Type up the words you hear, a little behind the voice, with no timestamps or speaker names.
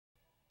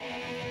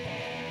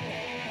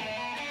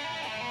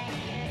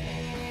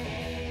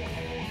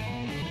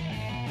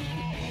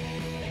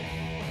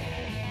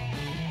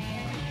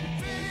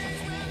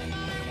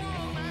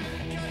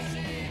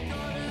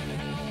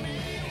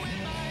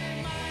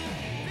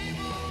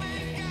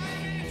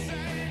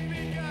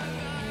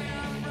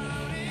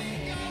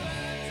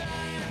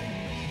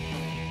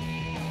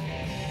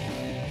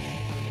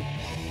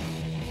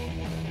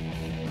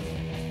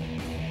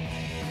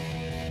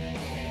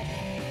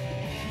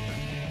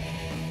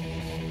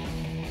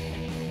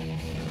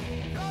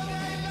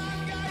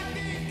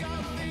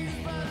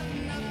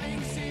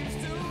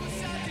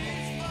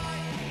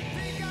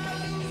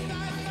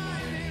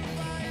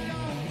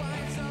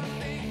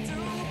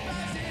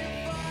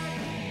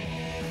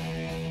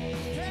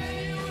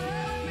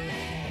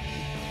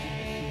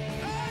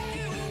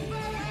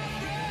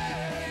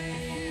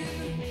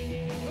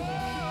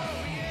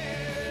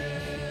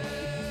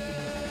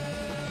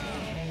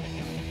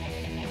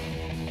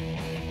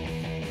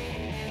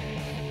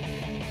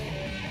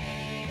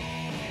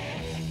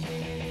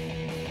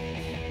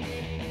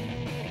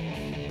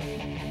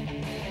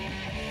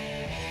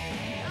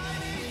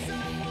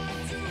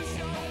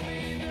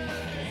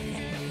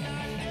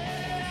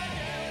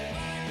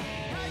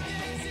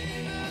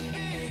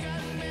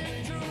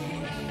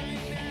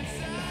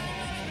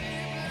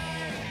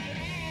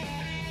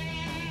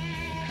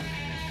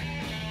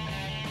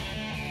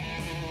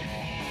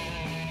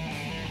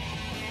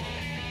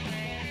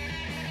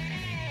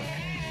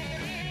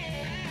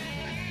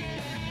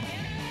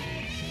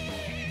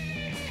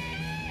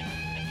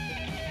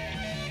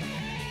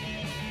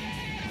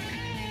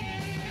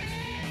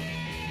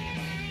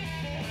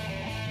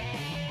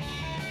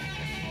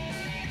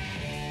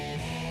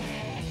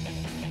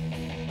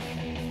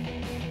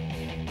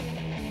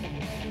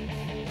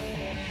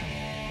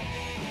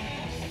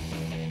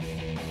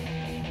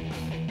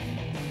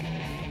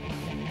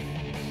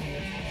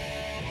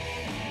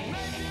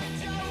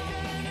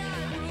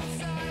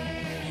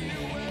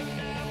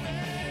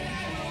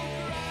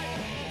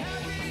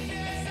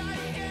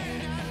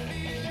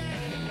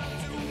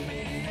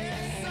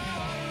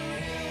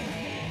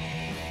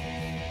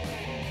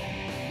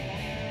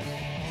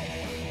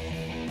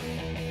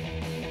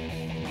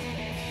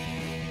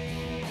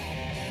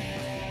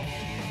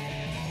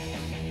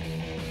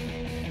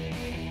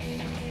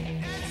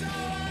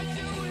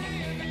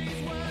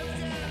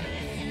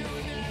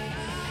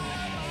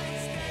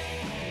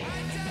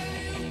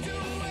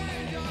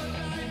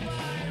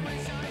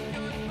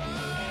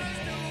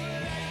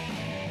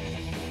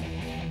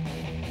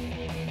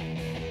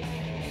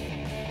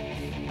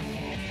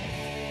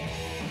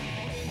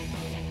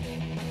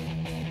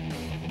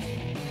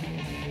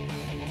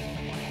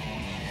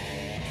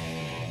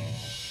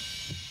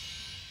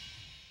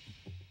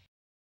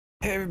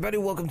Hey everybody,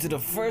 welcome to the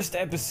first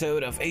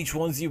episode of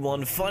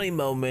H1Z1 Funny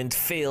Moment,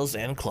 Fails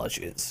and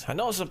Clutches. I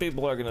know some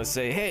people are gonna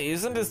say, hey,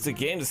 isn't this the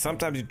game that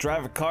sometimes you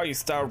drive a car, you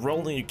start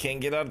rolling, you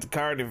can't get out of the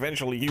car, and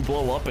eventually you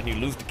blow up and you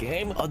lose the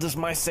game? Others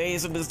might say,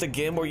 isn't this the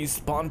game where you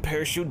spawn,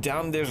 parachute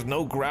down, there's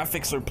no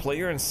graphics or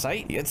player in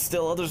sight? Yet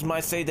still others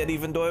might say that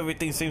even though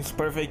everything seems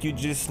perfect, you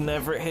just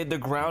never hit the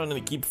ground and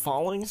you keep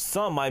falling?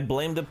 Some might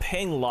blame the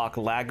ping lock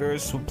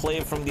laggers who play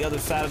it from the other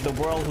side of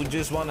the world who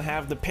just want to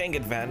have the ping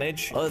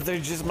advantage.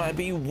 Others just might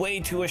be way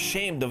too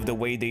ashamed of the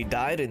way they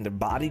died and their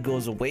body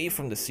goes away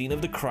from the scene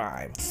of the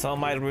crime. Some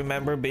might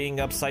remember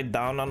being upside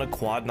down on a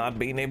quad not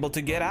being able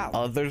to get out.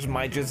 Others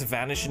might just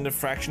vanish in a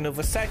fraction of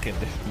a second.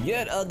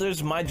 Yet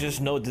others might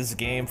just know this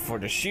game for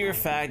the sheer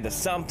fact that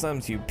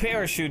sometimes you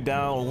parachute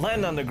down,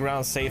 land on the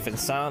ground safe and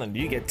sound, and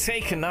you get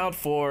taken out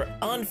for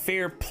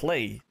unfair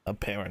play.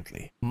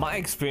 Apparently. My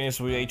experience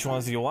with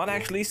H1Z1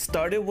 actually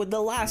started with the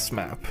last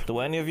map. Do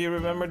any of you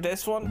remember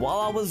this one? While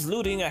I was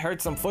looting, I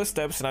heard some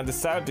footsteps and I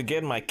decided to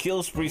get my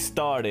kill spree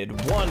started.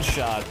 1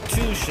 shot,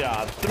 2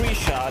 shot, 3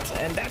 shots,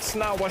 and that's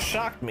not what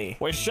shocked me.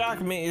 What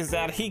shocked me is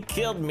that he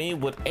killed me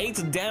with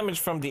 8 damage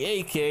from the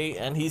AK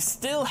and he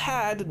still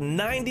had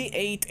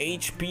 98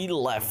 HP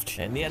left.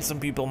 And yet some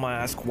people might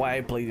ask why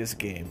I play this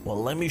game.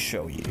 Well, let me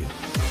show you.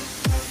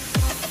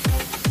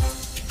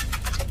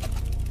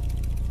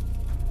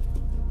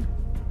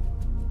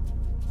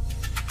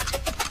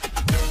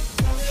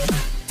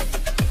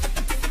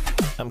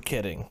 I'm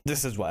kidding.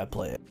 This is why I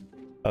play it.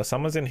 Oh,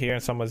 someone's in here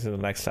and someone's in the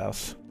next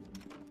house.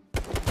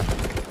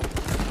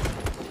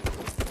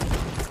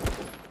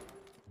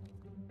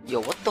 Yo,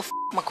 what the f?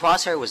 My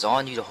crosshair was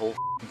on you the whole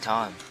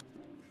time.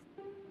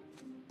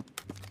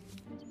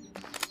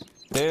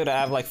 Dude, I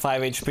have like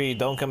 5 HP.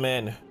 Don't come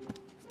in.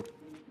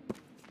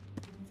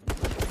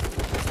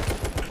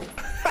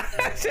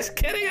 Just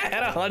kidding. I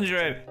had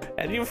 100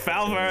 and you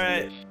fell for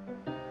it.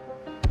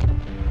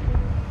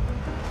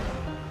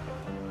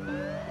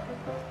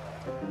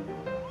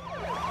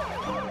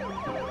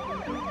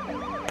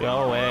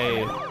 Go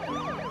away.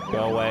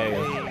 Go away.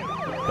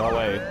 Go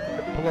away.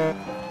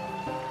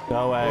 Go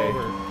away.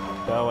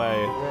 Go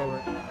away.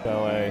 Go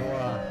away.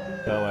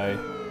 Go away.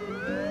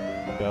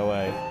 Go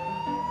away.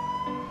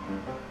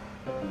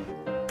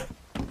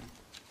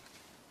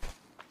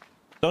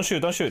 Don't shoot,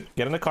 don't shoot.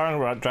 Get in the car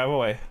and drive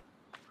away.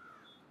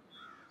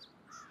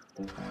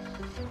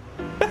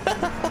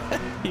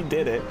 He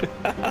did it.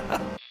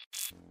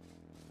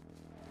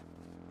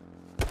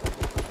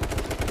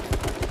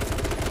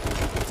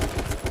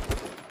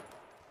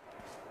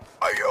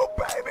 Are you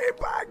baby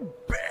back,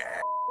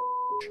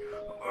 bitch?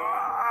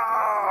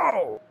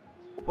 Oh!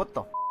 What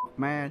the f,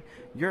 man?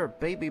 You're a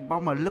baby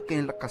mama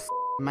looking like a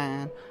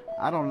man.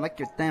 I don't like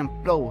your damn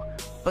flow,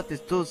 but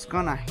this dude's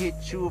gonna hit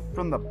you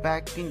from the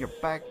back in your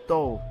back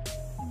door.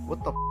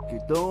 What the f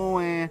you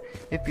doing?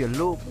 If you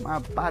loop my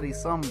body,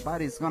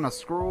 somebody's gonna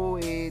screw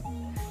it.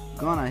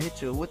 Gonna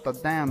hit you with the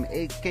damn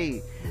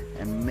AK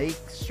and make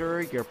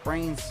sure your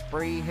brain's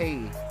spray.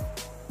 Hey,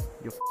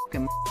 you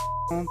fucking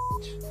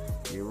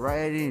you're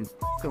right in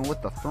fucking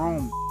with the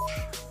throne.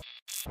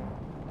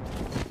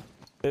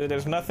 Dude,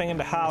 there's nothing in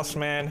the house,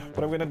 man.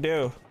 What are we gonna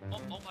do? Oh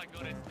my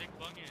god, it's Nick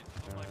Bunyan.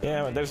 Oh my god.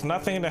 Yeah, there's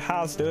nothing in the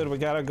house, dude. We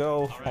gotta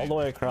go all the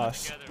way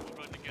across. We'll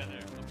run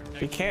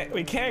together.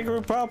 We can't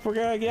group up. We're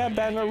gonna get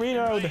bad and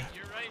reload. You're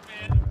right,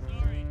 man. I'm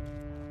sorry.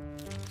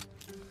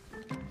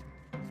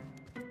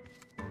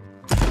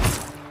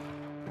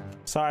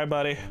 Sorry,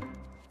 buddy.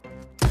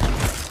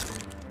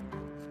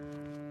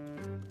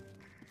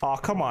 Oh,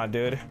 come on,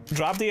 dude.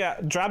 Drop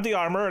the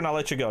armor and I'll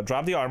let you go.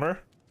 Drop the armor.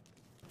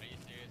 Are you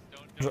serious?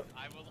 Don't.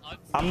 I will unsee.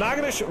 I'm not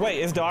gonna wait,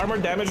 is the armor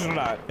damaged or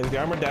not? Is the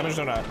armor damaged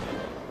or not?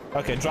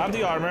 Okay, drop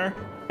the armor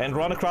and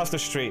run across the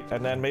street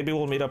and then maybe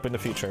we'll meet up in the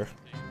future.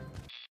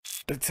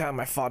 The time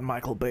I fought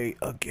Michael Bay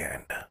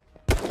again.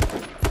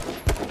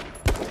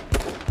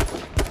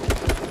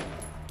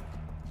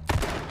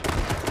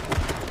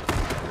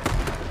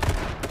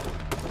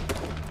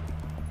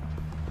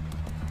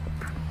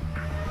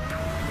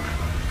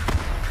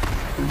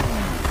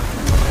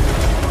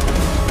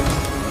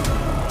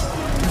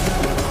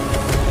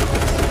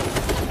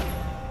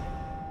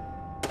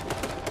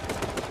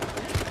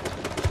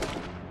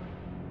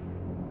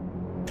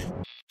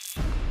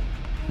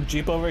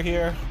 Jeep over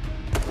here.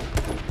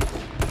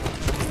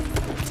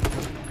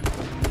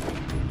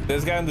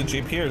 This guy in the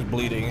Jeep here is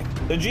bleeding.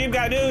 The Jeep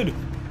guy, dude!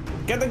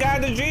 Get the guy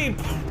in the Jeep!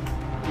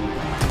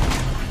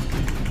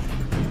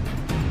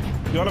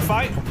 You wanna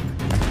fight?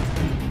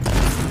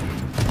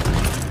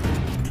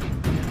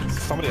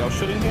 Somebody else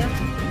shooting here?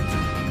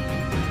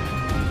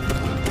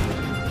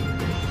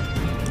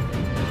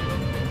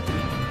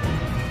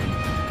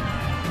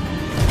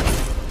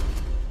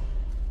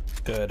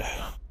 Good.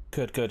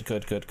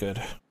 Good.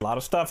 A lot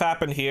of stuff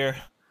happened here,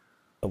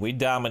 but we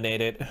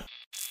dominated.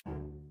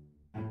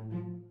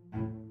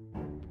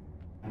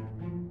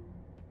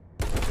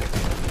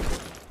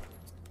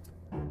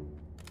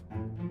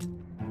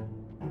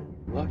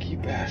 Lucky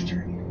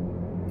bastard.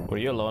 Were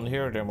you alone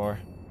here or are there more?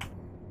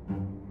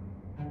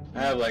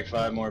 I have like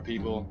 5 more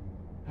people.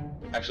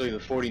 Actually, the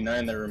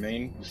 49 that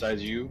remain,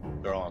 besides you,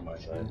 they're all on my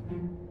side.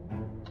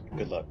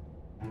 Good luck.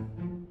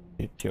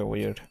 You're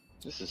weird.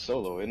 This is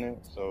solo, isn't it?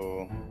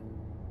 So,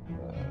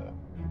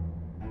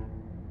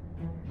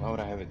 why would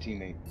I have a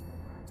teammate?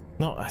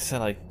 No, I said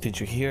like, did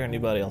you hear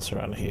anybody else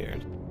around here?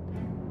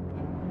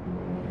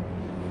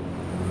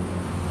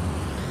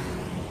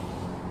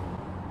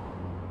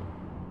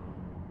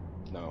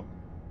 No.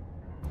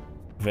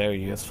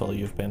 Very useful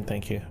you've been,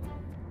 thank you.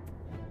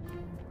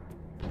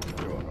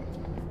 You're welcome.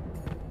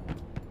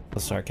 The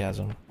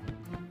sarcasm.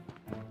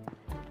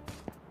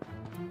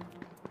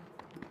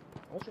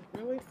 Was it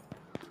really?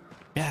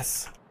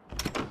 Yes.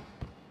 You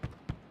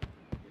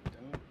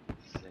don't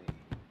say.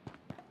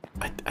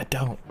 I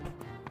don't.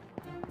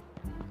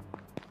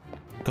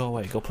 Go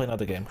away, go play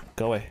another game.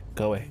 Go away,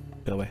 go away,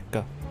 go away,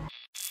 go.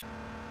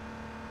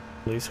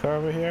 Police car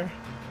over here.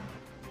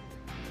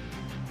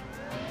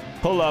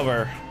 Pull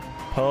over.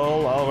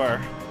 Pull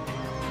over.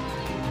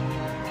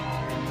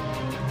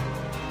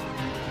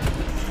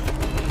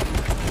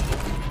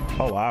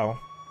 Oh wow.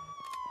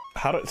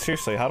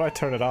 Seriously, how do I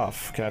turn it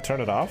off? Can I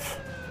turn it off?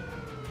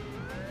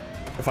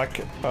 If I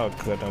can, oh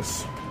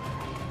goodness.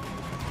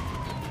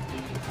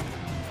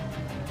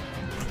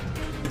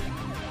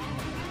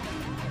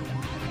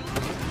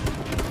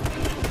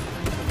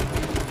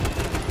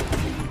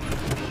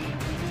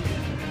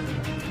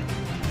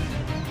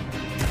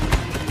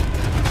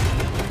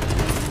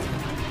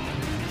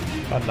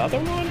 Another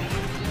one?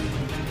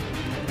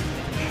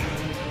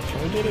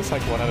 Can we do this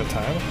like one at a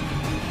time?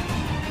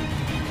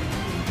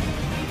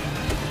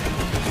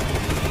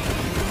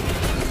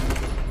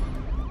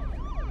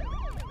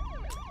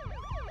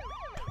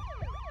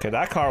 Okay,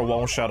 that car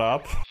won't shut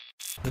up.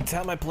 The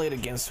time I played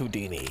against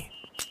Houdini.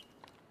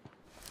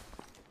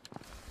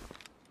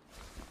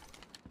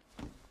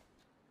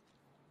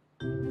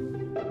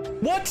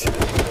 What?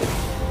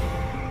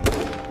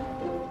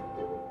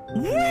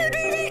 Where did